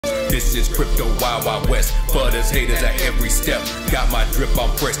This is crypto Wild Wild West. For those haters at every step. Got my drip,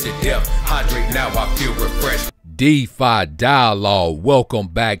 I'm fresh to death. Hydrate now, I feel refreshed. DeFi Dialogue, welcome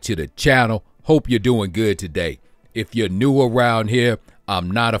back to the channel. Hope you're doing good today. If you're new around here,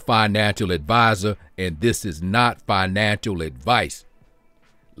 I'm not a financial advisor, and this is not financial advice.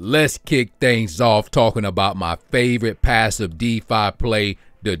 Let's kick things off talking about my favorite passive DeFi play,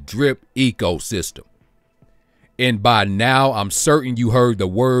 the Drip ecosystem. And by now, I'm certain you heard the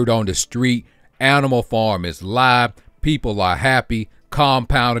word on the street. Animal Farm is live. People are happy,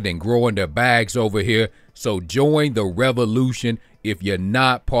 compounding and growing their bags over here. So join the revolution. If you're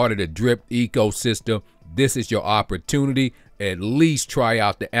not part of the Drip ecosystem, this is your opportunity. At least try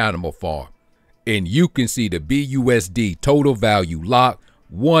out the Animal Farm. And you can see the BUSD total value locked,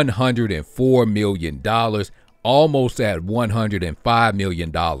 $104 million, almost at $105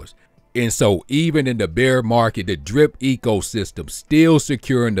 million. And so even in the bear market, the Drip ecosystem still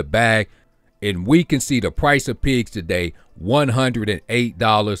securing the bag. And we can see the price of pigs today,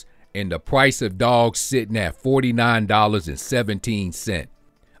 $108, and the price of dogs sitting at $49.17.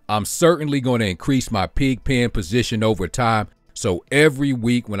 I'm certainly going to increase my pig pen position over time. So every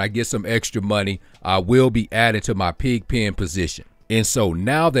week when I get some extra money, I will be adding to my pig pen position. And so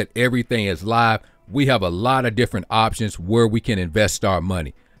now that everything is live, we have a lot of different options where we can invest our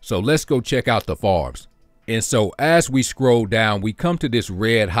money. So let's go check out the farms. And so as we scroll down, we come to this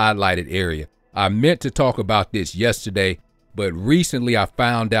red highlighted area. I meant to talk about this yesterday, but recently I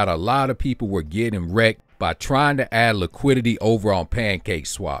found out a lot of people were getting wrecked by trying to add liquidity over on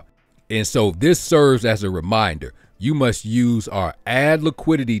PancakeSwap. And so this serves as a reminder. You must use our add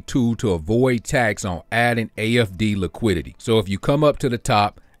liquidity tool to avoid tax on adding AFD liquidity. So if you come up to the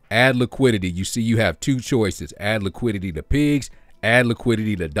top, add liquidity, you see you have two choices: add liquidity to pigs, add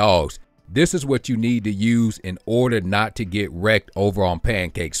liquidity to dogs. This is what you need to use in order not to get wrecked over on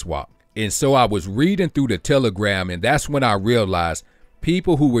PancakeSwap. And so I was reading through the Telegram, and that's when I realized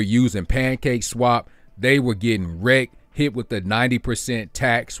people who were using PancakeSwap, they were getting wrecked, hit with the 90%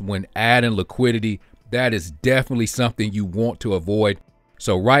 tax when adding liquidity. That is definitely something you want to avoid.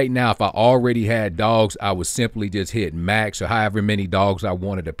 So right now, if I already had dogs, I would simply just hit max or however many dogs I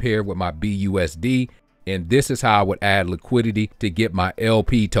wanted to pair with my BUSD. And this is how I would add liquidity to get my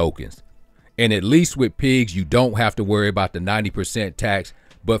LP tokens. And at least with pigs, you don't have to worry about the 90% tax.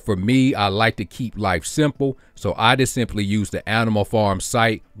 But for me, I like to keep life simple. So I just simply use the Animal Farm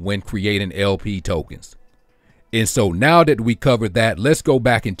site when creating LP tokens. And so now that we covered that, let's go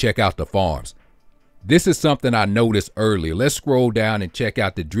back and check out the farms. This is something I noticed earlier. Let's scroll down and check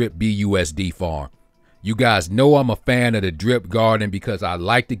out the Drip BUSD farm. You guys know I'm a fan of the Drip Garden because I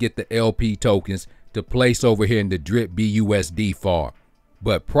like to get the LP tokens to place over here in the Drip BUSD farm.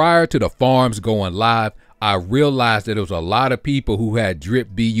 But prior to the farms going live, I realized that there was a lot of people who had Drip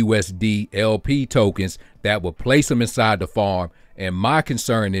BUSD LP tokens that would place them inside the farm. And my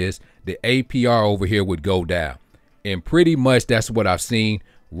concern is the APR over here would go down. And pretty much that's what I've seen.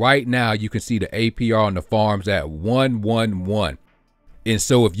 Right now, you can see the APR on the farms at 111. And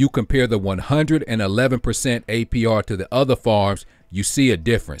so if you compare the 111% APR to the other farms, you see a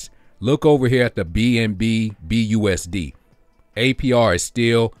difference. Look over here at the BNB BUSD. APR is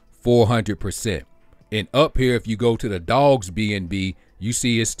still 400%. And up here, if you go to the Dogs BNB, you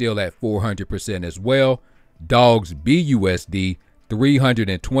see it's still at 400% as well. Dogs BUSD,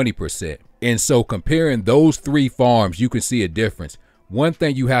 320%. And so comparing those three farms, you can see a difference. One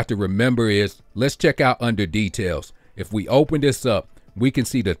thing you have to remember is, let's check out under details. If we open this up, we can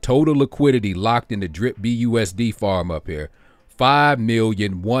see the total liquidity locked in the Drip BUSD farm up here,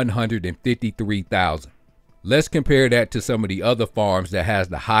 5,153,000. Let's compare that to some of the other farms that has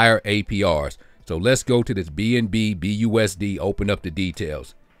the higher APRs. So let's go to this BNB BUSD, open up the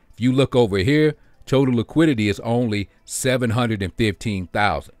details. If you look over here, total liquidity is only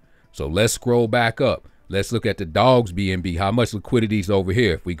 715,000. So let's scroll back up. Let's look at the Dogs BNB, how much liquidity is over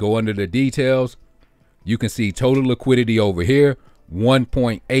here. If we go under the details, you can see total liquidity over here,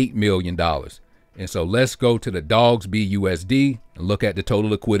 $1.8 million. And so let's go to the Dogs BUSD and look at the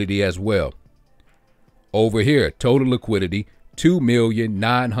total liquidity as well. Over here, total liquidity,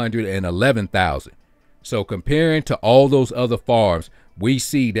 2,911,000. So comparing to all those other farms, we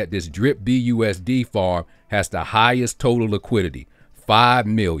see that this Drip BUSD farm has the highest total liquidity, 5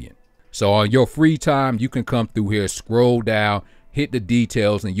 million. So on your free time, you can come through here, scroll down, hit the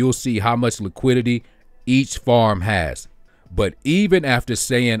details, and you'll see how much liquidity each farm has. But even after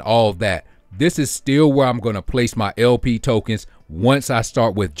saying all that, this is still where I'm going to place my LP tokens once I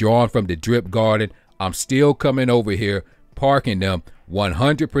start withdrawing from the Drip Garden. I'm still coming over here, parking them.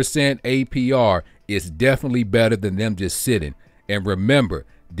 100% APR is definitely better than them just sitting. And remember,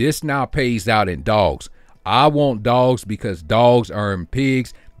 This now pays out in dogs. I want dogs because dogs earn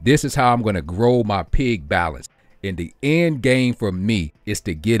pigs. This is how I'm going to grow my pig balance. And the end game for me is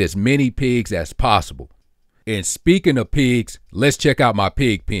to get as many pigs as possible. And speaking of pigs, let's check out my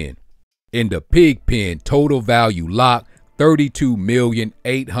pig pen. In the pig pen, total value locked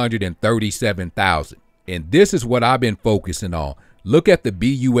 $32,837,000. And this is what I've been focusing on. Look at the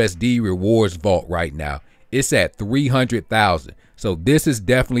BUSD rewards vault right now. It's at 300,000. So this has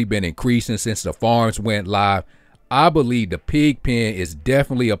definitely been increasing since the farms went live. I believe the pig pen is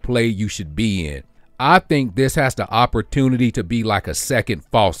definitely a play you should be in. I think this has the opportunity to be like a second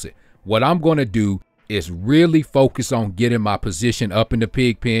faucet. What I'm going to do is really focus on getting my position up in the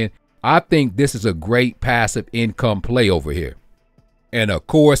pig pen. I think this is a great passive income play over here. And of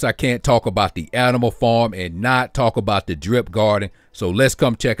course, I can't talk about the animal farm and not talk about the drip garden. So let's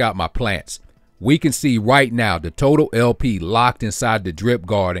come check out my plants. We can see right now the total LP locked inside the drip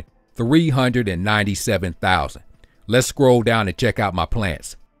garden, 397,000. Let's scroll down and check out my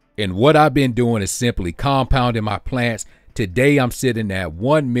plants. And what I've been doing is simply compounding my plants. Today, I'm sitting at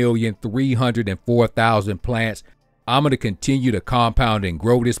 1,304,000 plants. I'm going to continue to compound and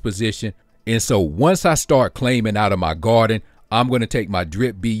grow this position. And so once I start claiming out of my garden, I'm going to take my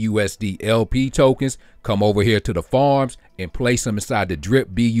Drip BUSD LP tokens, come over here to the farms and place them inside the Drip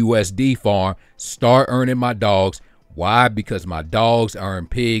BUSD farm, start earning my dogs. Why? Because my dogs earn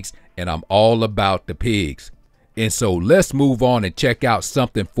pigs and I'm all about the pigs. And so let's move on and check out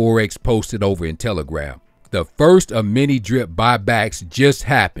something Forex posted over in Telegram. The first of many drip buybacks just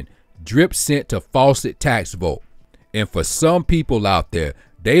happened. Drip sent to Faucet tax vote. And for some people out there,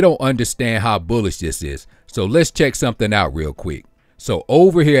 they don't understand how bullish this is. So let's check something out real quick. So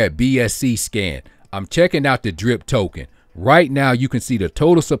over here at BSC Scan, I'm checking out the drip token. Right now, you can see the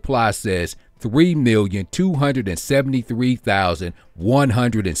total supply says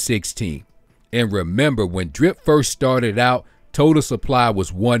 3,273,116. And remember, when drip first started out, total supply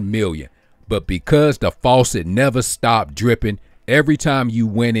was 1 million. But because the faucet never stopped dripping, every time you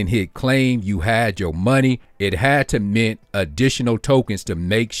went and hit claim, you had your money. It had to mint additional tokens to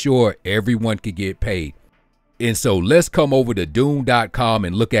make sure everyone could get paid. And so let's come over to Doom.com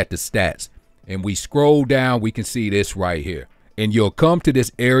and look at the stats. And we scroll down, we can see this right here. And you'll come to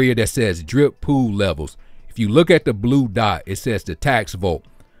this area that says drip pool levels. If you look at the blue dot, it says the tax vote.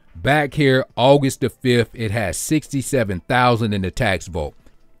 Back here, August the 5th, it has 67,000 in the tax vote.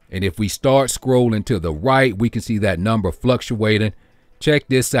 And if we start scrolling to the right, we can see that number fluctuating. Check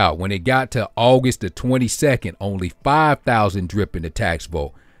this out. When it got to August the 22nd, only 5,000 drip in the tax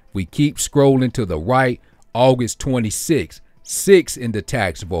vote. We keep scrolling to the right, August 26th, 6 in the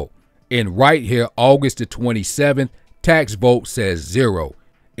tax vote. And right here, August the 27th, tax vote says 0.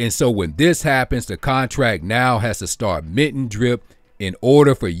 And so when this happens, the contract now has to start minting drip in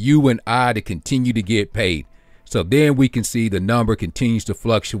order for you and I to continue to get paid. So then we can see the number continues to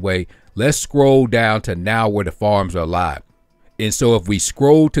fluctuate. Let's scroll down to now where the farms are live. And so if we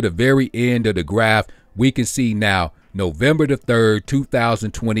scroll to the very end of the graph, we can see now November the 3rd,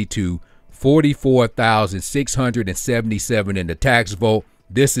 2022, 44,677 in the tax vote.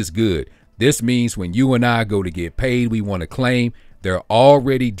 This is good. This means when you and I go to get paid, we want to claim, they're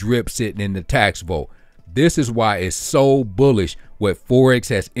already drip sitting in the tax vote. This is why it's so bullish what Forex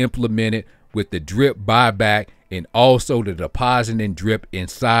has implemented with the drip buyback and also the deposit and drip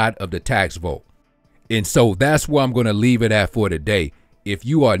inside of the tax vote. And so that's where I'm going to leave it at for today. If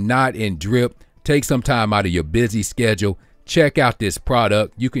you are not in drip, take some time out of your busy schedule. Check out this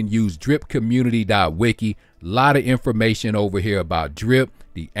product. You can use DRIPCOMMUNITY.WIKI. A lot of information over here about drip,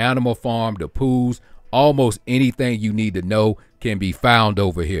 the animal farm, the pools. Almost anything you need to know can be found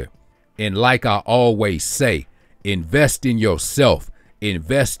over here. And like I always say, invest in yourself.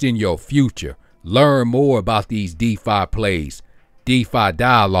 Invest in your future. Learn more about these DeFi plays. DeFi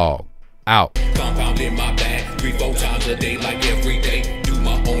Dialogue out. Compound in my bag 3-4 times a day like every day. Do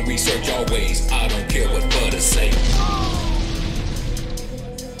my own research always. I don't